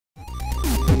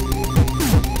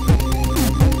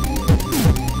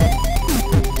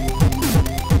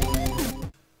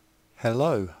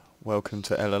Hello, welcome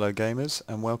to LLO Gamers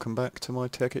and welcome back to my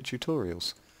Tekkit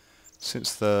tutorials.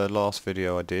 Since the last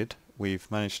video I did, we've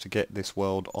managed to get this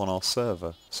world on our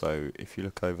server. So if you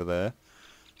look over there,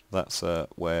 that's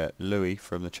where Louis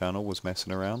from the channel was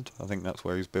messing around. I think that's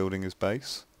where he's building his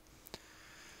base.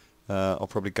 I'll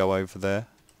probably go over there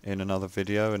in another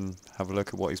video and have a look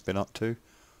at what he's been up to.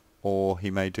 Or he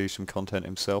may do some content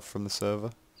himself from the server.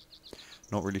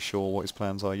 Not really sure what his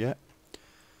plans are yet.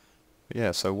 But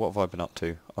yeah, so what have I been up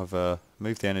to? I've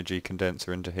moved the energy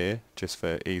condenser into here just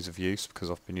for ease of use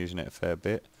because I've been using it a fair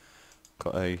bit.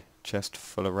 Got a chest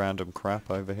full of random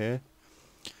crap over here.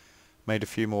 Made a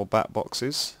few more bat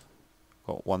boxes.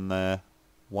 Got one there,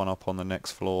 one up on the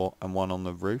next floor and one on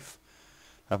the roof.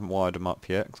 Haven't wired them up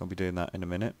yet because I'll be doing that in a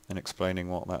minute and explaining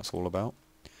what that's all about.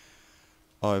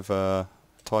 I've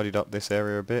tidied up this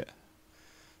area a bit.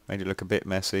 Made it look a bit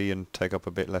messy and take up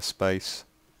a bit less space.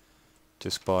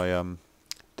 Just by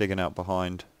digging out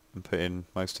behind and putting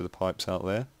most of the pipes out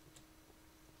there.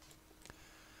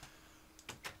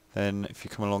 Then if you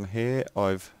come along here,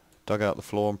 I've dug out the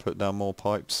floor and put down more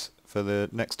pipes for the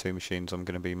next two machines I'm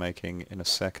going to be making in a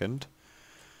second.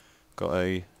 Got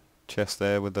a chest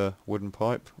there with a wooden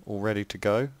pipe all ready to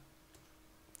go.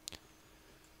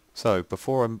 So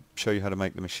before I show you how to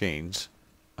make the machines,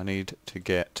 I need to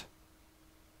get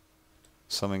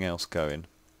something else going.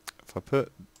 If I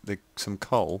put some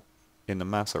coal in the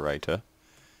macerator,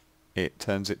 it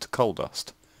turns it to coal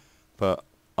dust. But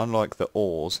unlike the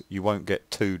ores, you won't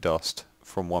get two dust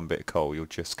from one bit of coal, you'll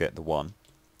just get the one.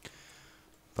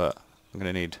 But I'm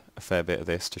going to need a fair bit of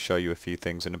this to show you a few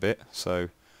things in a bit, so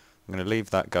I'm going to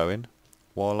leave that going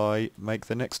while I make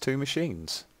the next two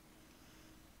machines.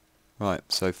 Right,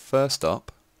 so first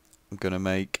up I'm going to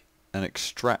make an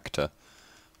extractor.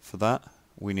 For that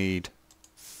we need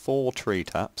 4 tree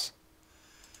taps.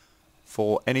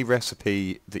 For any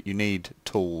recipe that you need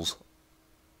tools,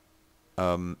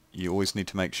 you always need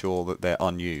to make sure that they're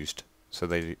unused, so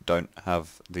they don't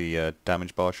have the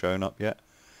damage bar shown up yet,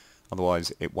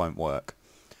 otherwise it won't work.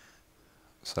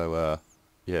 So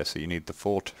yeah, so you need the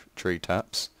 4 tree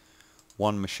taps,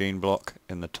 1 machine block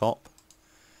in the top,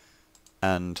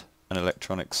 and an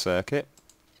electronic circuit.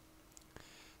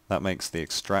 That makes the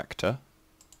extractor.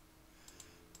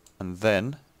 And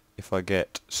then if I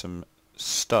get some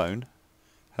stone,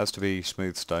 has to be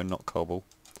smooth stone, not cobble,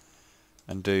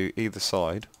 and do either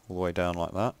side all the way down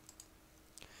like that,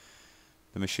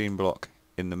 the machine block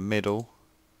in the middle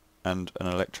and an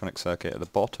electronic circuit at the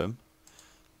bottom,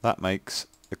 that makes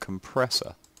the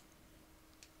compressor.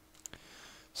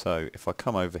 So if I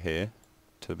come over here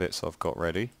to the bits I've got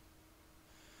ready,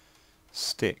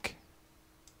 stick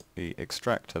the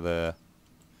extractor there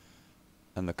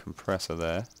and the compressor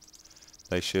there,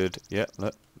 they should, yep,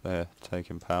 look, they're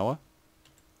taking power.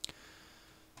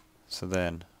 So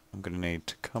then I'm going to need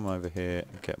to come over here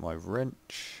and get my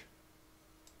wrench.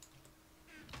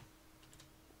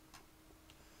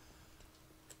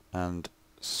 And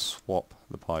swap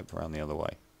the pipe around the other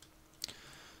way.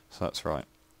 So that's right.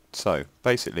 So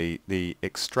basically the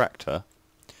extractor,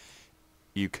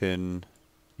 you can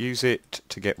use it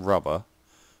to get rubber,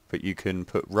 but you can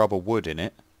put rubber wood in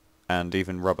it and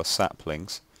even rubber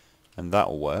saplings, and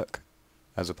that'll work,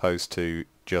 as opposed to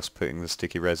just putting the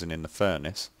sticky resin in the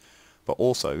furnace. But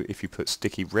also, if you put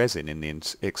sticky resin in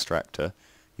the extractor,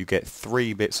 you get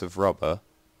 3 bits of rubber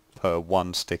per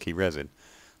 1 sticky resin.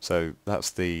 So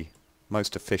that's the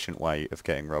most efficient way of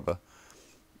getting rubber,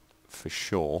 for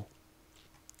sure.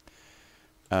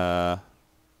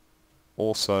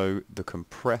 Also, the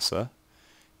compressor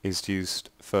is used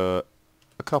for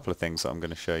a couple of things that I'm going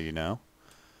to show you now,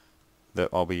 that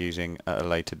I'll be using at a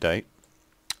later date.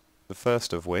 The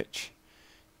first of which,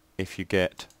 if you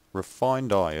get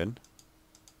refined iron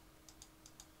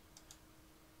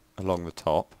along the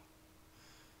top,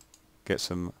 get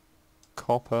some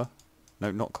copper, no,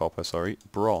 not copper, sorry,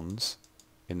 bronze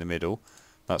in the middle,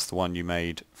 that's the one you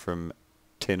made from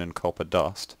tin and copper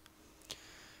dust,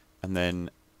 and then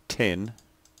tin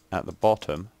at the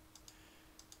bottom,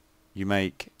 you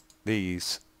make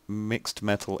these mixed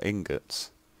metal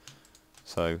ingots.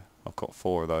 So I've got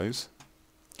 4 of those,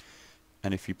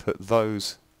 and if you put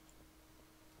those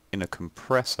in a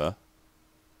compressor,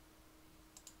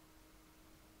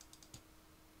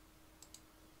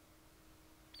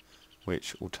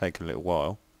 which will take a little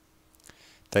while,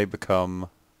 they become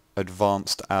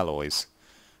advanced alloys,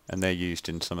 and they're used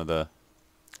in some of the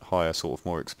higher, sort of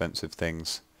more expensive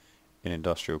things in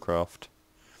industrial craft.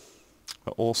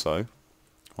 But also,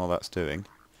 while that's doing,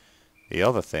 the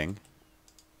other thing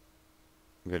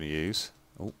I'm going to use,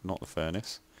 oh, not the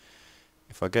furnace,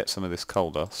 if I get some of this coal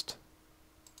dust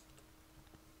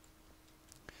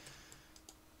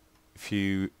if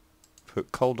you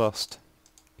put coal dust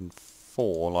in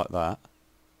 4 like that,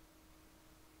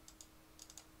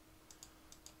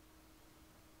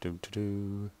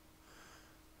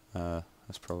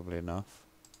 that's probably enough,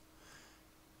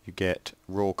 you get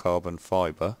raw carbon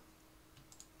fibre,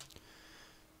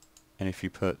 and if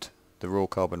you put the raw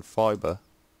carbon fibre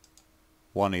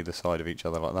one either side of each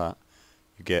other like that,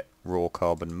 you get raw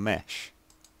carbon mesh,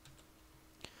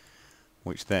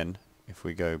 which then, if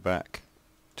we go back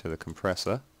to the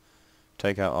compressor,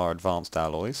 take out our advanced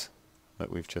alloys that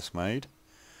we've just made,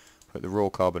 put the raw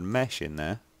carbon mesh in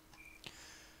there,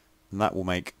 and that will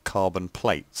make carbon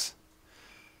plates.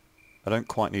 I don't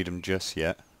quite need them just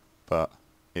yet, but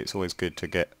it's always good to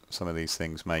get some of these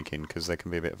things making because they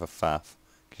can be a bit of a faff,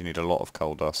 because you need a lot of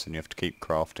coal dust and you have to keep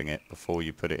crafting it before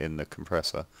you put it in the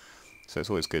compressor. So it's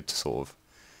always good to sort of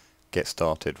get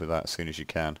started with that as soon as you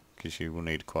can, because you will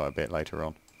need quite a bit later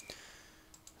on.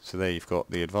 So there you've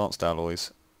got the advanced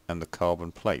alloys and the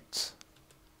carbon plates.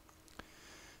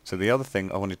 So the other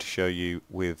thing I wanted to show you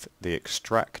with the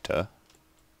extractor,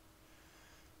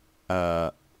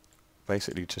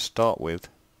 basically to start with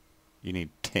you need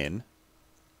tin.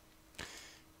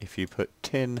 If you put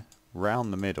tin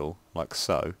round the middle like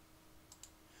so,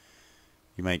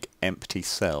 you make empty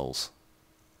cells.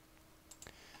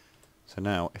 So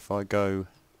now if I go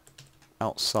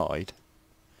outside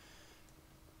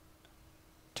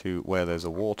to where there's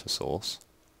a water source,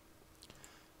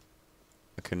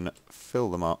 I can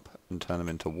fill them up and turn them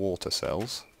into water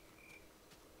cells,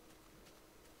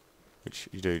 which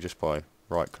you do just by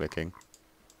right clicking.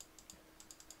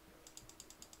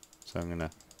 So I'm going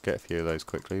to get a few of those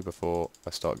quickly before I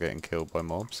start getting killed by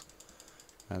mobs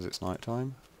as it's night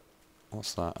time.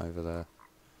 What's that over there?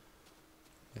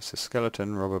 It's a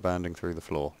skeleton rubber banding through the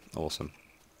floor. Awesome.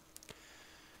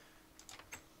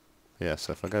 Yeah,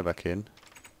 so if I go back in,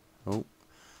 oh,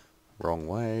 wrong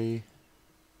way,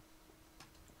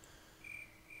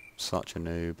 such a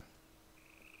noob.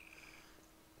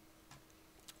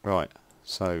 Right,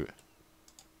 so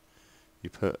you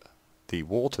put the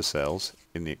water cells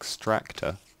in the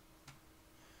extractor,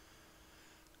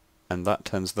 and that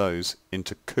turns those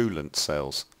into coolant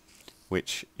cells,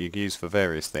 which you can use for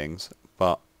various things,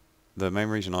 but the main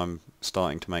reason I'm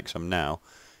starting to make some now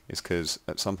is because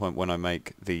at some point when I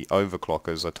make the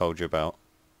overclockers I told you about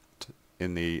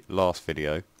in the last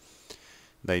video,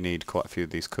 they need quite a few of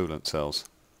these coolant cells.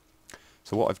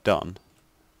 So what I've done,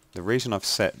 the reason I've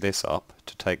set this up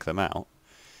to take them out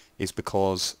is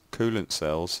because coolant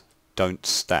cells don't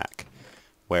stack,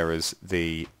 whereas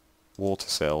the water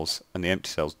cells and the empty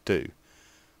cells do.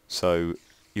 So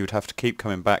you would have to keep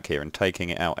coming back here and taking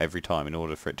it out every time in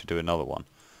order for it to do another one.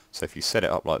 So if you set it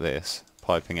up like this,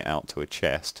 piping it out to a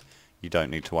chest, you don't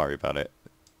need to worry about it.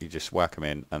 You just whack them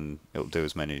in and it'll do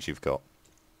as many as you've got.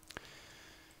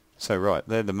 So right,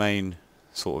 they're the main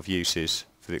sort of uses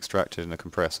for the extractor and the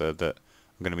compressor that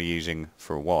I'm going to be using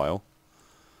for a while.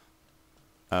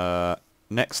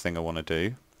 Next thing I want to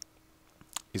do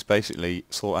is basically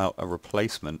sort out a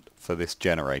replacement for this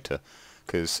generator,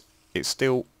 because it's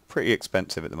still pretty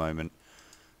expensive at the moment,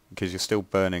 because you're still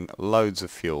burning loads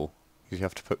of fuel, because you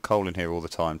have to put coal in here all the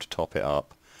time to top it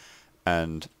up,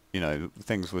 and you know,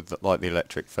 things with like the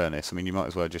electric furnace, I mean you might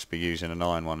as well just be using an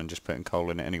iron one and just putting coal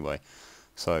in it anyway.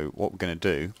 So what we're going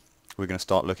to do, we're going to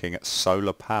start looking at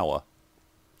solar power.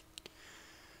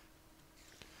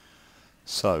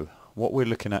 So what we're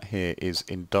looking at here is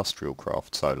industrial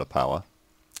craft solar power.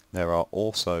 There are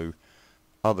also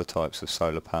other types of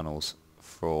solar panels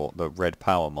for the red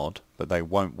power mod, but they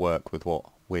won't work with what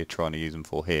we're trying to use them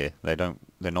for here. They're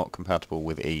not compatible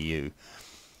with EU.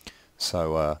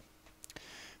 So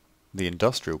the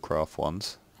industrial craft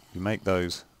ones, you make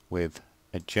those with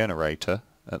a generator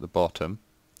at the bottom.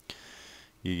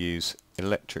 You use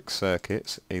electric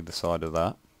circuits either side of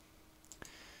that.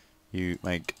 You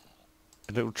make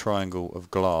a little triangle of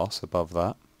glass above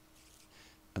that,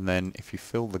 and then if you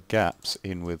fill the gaps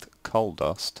in with coal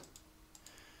dust,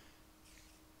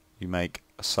 you make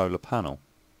a solar panel.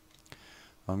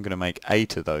 I'm going to make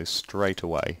 8 of those straight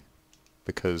away,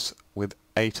 because with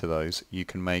 8 of those you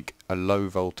can make a low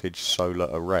voltage solar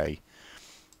array.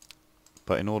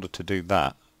 But in order to do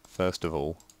that, first of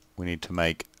all we need to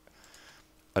make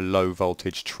a low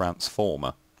voltage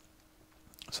transformer.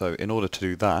 So in order to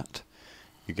do that,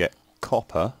 you get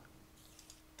copper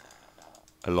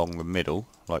along the middle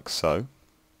like so.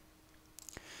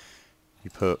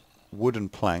 You put wooden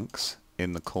planks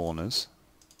in the corners,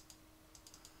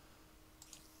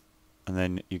 and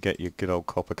then you get your good old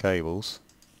copper cables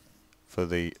for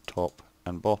the top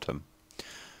and bottom.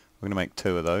 We're going to make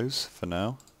 2 of those for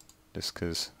now, just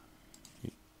because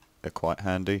they're quite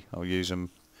handy. I'll use them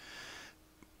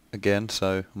again,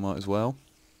 so I might as well.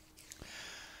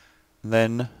 And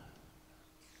then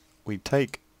we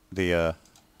take the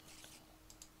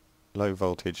low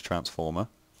voltage transformer,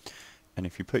 and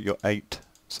if you put your 8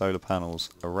 solar panels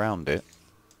around it,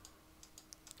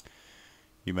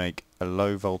 you make a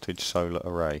low voltage solar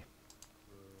array.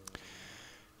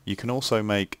 You can also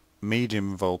make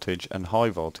medium voltage and high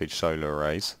voltage solar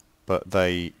arrays, but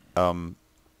they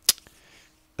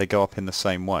go up in the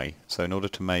same way. So in order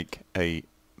to make a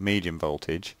medium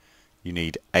voltage, you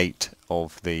need 8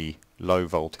 of the low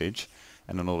voltage,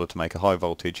 and in order to make a high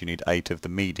voltage you need 8 of the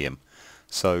medium.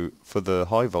 So for the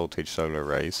high voltage solar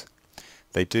arrays,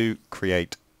 they do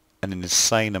create an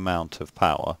insane amount of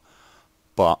power,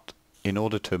 but in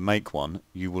order to make one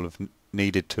you will have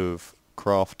needed to have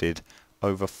crafted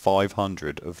over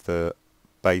 500 of the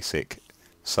basic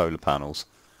solar panels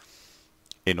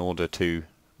in order to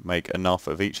make enough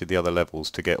of each of the other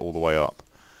levels to get all the way up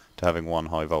to having one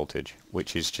high voltage,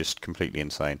 which is just completely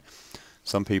insane.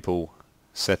 Some people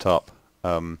set up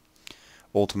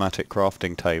automatic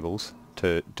crafting tables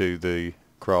to do the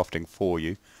crafting for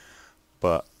you,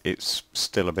 but it's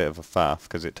still a bit of a faff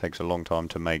because it takes a long time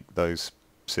to make those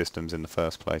systems in the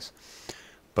first place.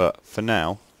 But for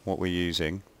now, what we're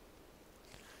using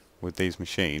with these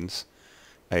machines,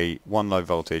 a 1 low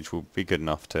voltage will be good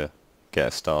enough to get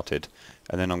us started,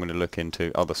 and then I'm going to look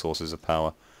into other sources of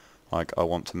power. Like I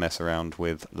want to mess around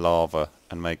with lava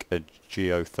and make a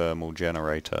geothermal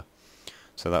generator,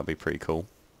 so that'd be pretty cool.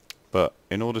 But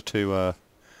in order to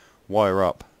wire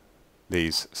up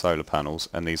these solar panels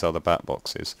and these other bat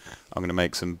boxes, I'm going to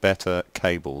make some better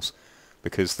cables,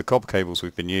 because the copper cables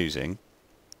we've been using,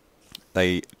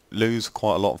 they lose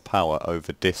quite a lot of power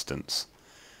over distance,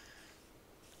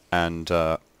 and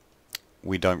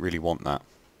we don't really want that.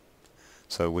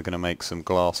 So we're going to make some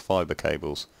glass fibre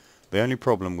cables, the only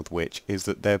problem with which is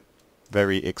that they're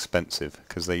very expensive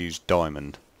because they use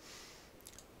diamond,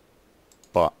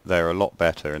 but they're a lot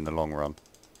better in the long run.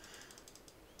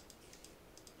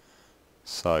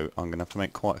 So I'm going to have to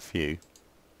make quite a few,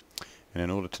 and in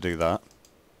order to do that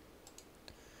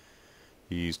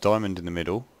you use diamond in the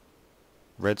middle,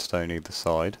 redstone either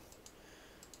side,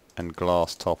 and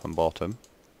glass top and bottom,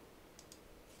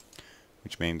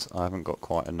 which means I haven't got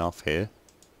quite enough here,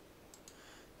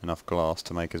 enough glass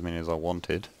to make as many as I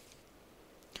wanted,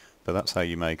 but that's how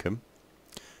you make them.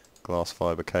 Glass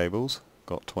fibre cables,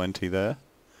 got 20 there.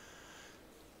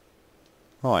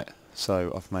 Right,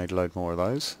 so I've made a load more of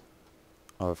those.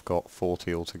 I've got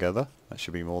 40 altogether. That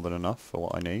should be more than enough for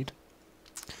what I need.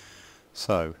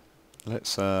 So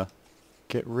let's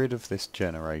get rid of this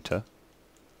generator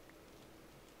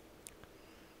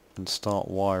and start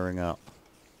wiring up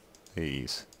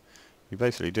these. You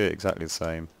basically do it exactly the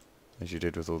same as you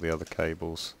did with all the other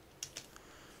cables.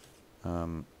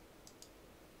 There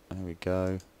we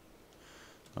go.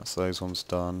 That's those ones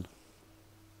done.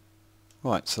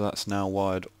 Right, so that's now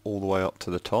wired all the way up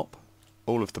to the top.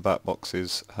 All of the bat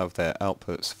boxes have their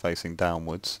outputs facing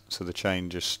downwards, so the chain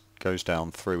just goes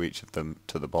down through each of them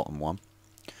to the bottom one.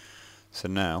 So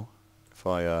now, if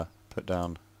I put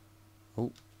down,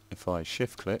 if I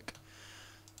shift click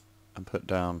and put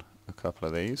down a couple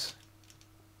of these,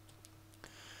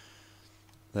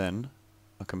 then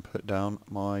I can put down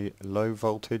my low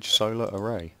voltage solar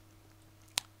array.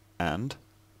 And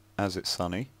as it's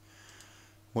sunny,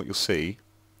 what you'll see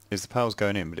is the power's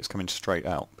going in, but it's coming straight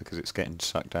out because it's getting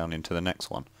sucked down into the next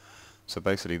one. So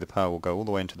basically the power will go all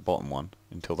the way into the bottom one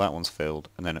until that one's filled,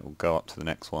 and then it will go up to the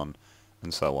next one,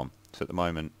 and so on. So at the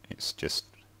moment it's just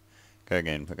going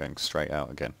in but going straight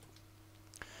out again.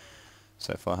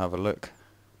 So if I have a look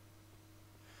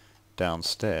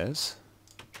downstairs,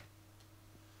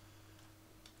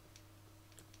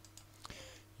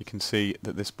 you can see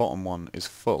that this bottom one is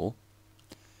full,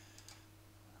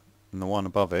 and the one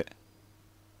above it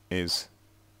is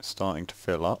starting to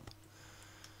fill up.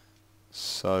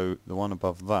 So the one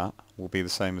above that will be the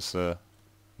same as the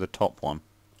top one.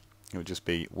 It will just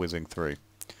be whizzing through.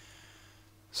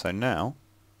 So now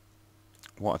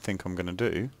what I think I'm going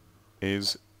to do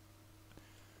is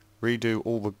redo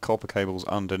all the copper cables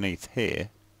underneath here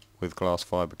with glass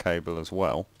fibre cable as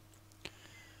well,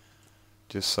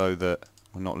 just so that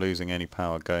we're not losing any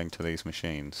power going to these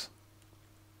machines.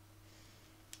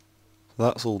 So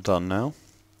that's all done now.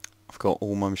 I've got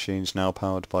all my machines now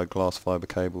powered by glass fibre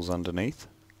cables underneath.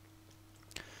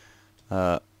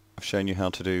 I've shown you how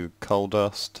to do coal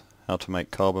dust, how to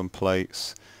make carbon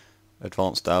plates,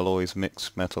 advanced alloys,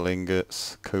 mixed metal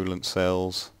ingots, coolant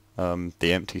cells, the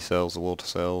empty cells, the water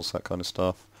cells, that kind of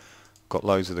stuff. Got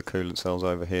loads of the coolant cells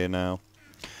over here now.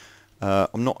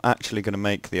 I'm not actually going to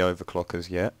make the overclockers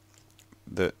yet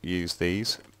that use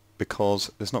these,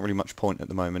 because there's not really much point at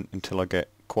the moment until I get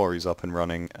quarries up and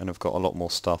running and I've got a lot more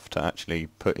stuff to actually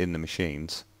put in the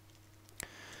machines.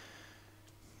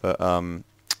 But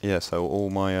yeah, so all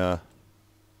my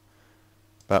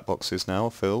bat boxes now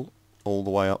are filled all the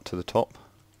way up to the top,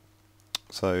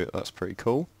 so that's pretty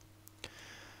cool.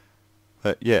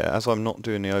 But yeah, as I'm not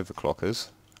doing the overclockers,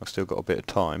 I've still got a bit of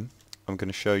time. I'm going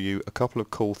to show you a couple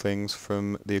of cool things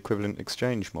from the equivalent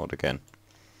exchange mod again.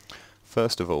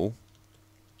 First of all,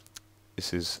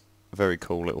 this is a very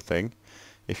cool little thing.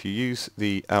 If you use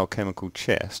the alchemical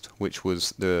chest, which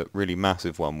was the really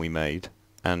massive one we made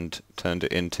and turned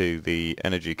it into the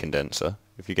energy condenser,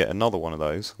 if you get another one of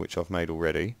those, which I've made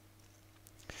already,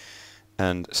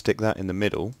 and stick that in the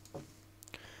middle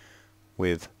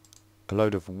with a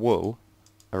load of wool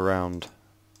around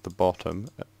the bottom,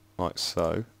 like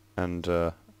so, and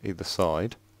either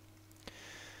side,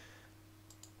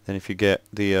 then if you get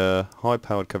the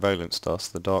high-powered covalence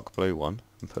dust, the dark blue one,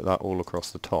 and put that all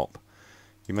across the top,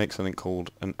 you make something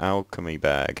called an alchemy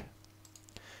bag.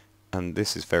 And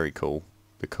this is very cool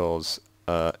because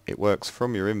it works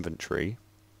from your inventory.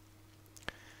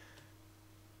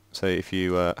 So if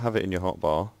you have it in your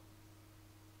hotbar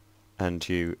and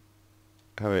you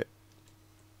have it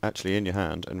actually in your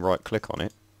hand and right click on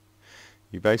it,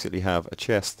 you basically have a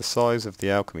chest the size of the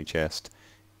alchemy chest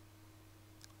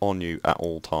on you at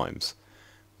all times,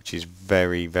 which is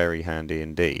very, very handy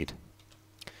indeed.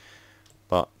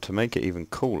 But to make it even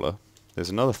cooler, there's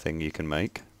another thing you can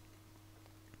make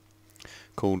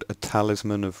called a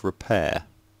talisman of repair,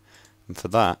 and for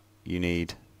that you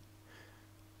need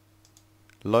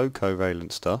low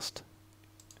covalence dust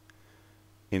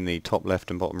in the top left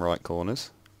and bottom right corners,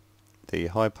 the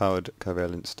high powered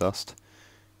covalence dust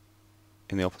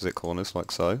in the opposite corners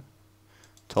like so.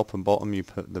 Top and bottom you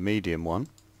put the medium one.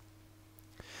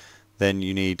 Then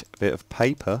you need a bit of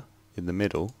paper in the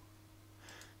middle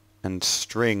and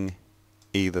string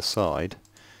either side,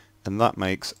 and that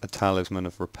makes a talisman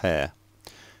of repair.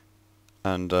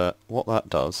 And what that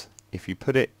does, if you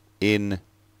put it in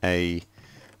a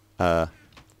I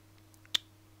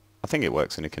think it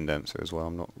works in a condenser as well,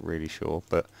 I'm not really sure,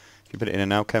 but if you put it in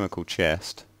an alchemical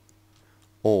chest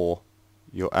or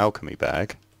your alchemy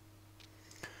bag,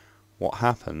 what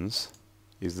happens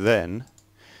is then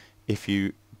if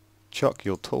you chuck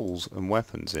your tools and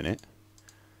weapons in it,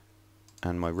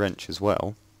 and my wrench as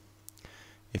well,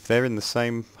 if they're in the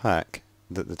same pack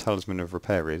that the talisman of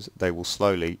repair is, they will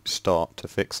slowly start to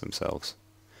fix themselves,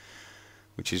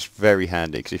 which is very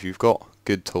handy, because if you've got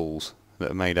good tools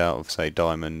that are made out of, say,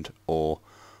 diamond, or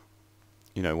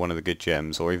you know, one of the good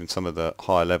gems, or even some of the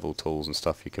higher level tools and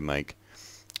stuff you can make,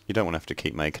 you don't want to have to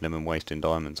keep making them and wasting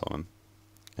diamonds on them.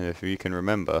 And if you can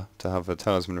remember to have a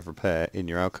talisman of repair in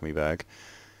your alchemy bag,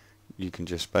 you can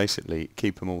just basically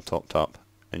keep them all topped up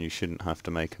and you shouldn't have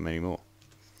to make them anymore,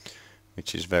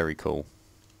 which is very cool.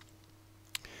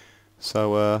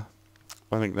 So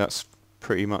I think that's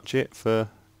pretty much it for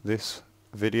this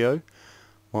video.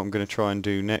 What I'm going to try and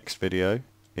do next video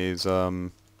is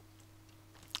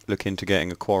look into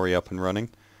getting a quarry up and running.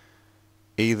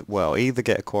 Either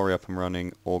get a quarry up and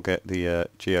running or get the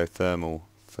geothermal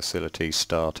facility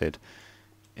started,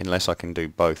 unless I can do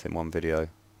both in one video,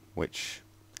 which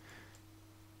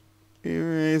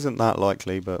isn't that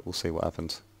likely, but we'll see what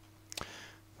happens.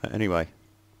 But anyway,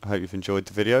 I hope you've enjoyed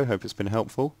the video, hope it's been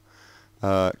helpful.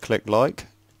 Click like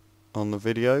on the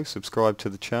video, subscribe to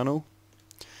the channel,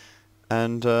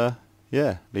 and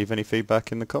yeah, leave any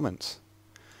feedback in the comments.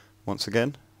 Once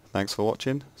again, thanks for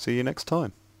watching, see you next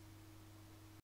time.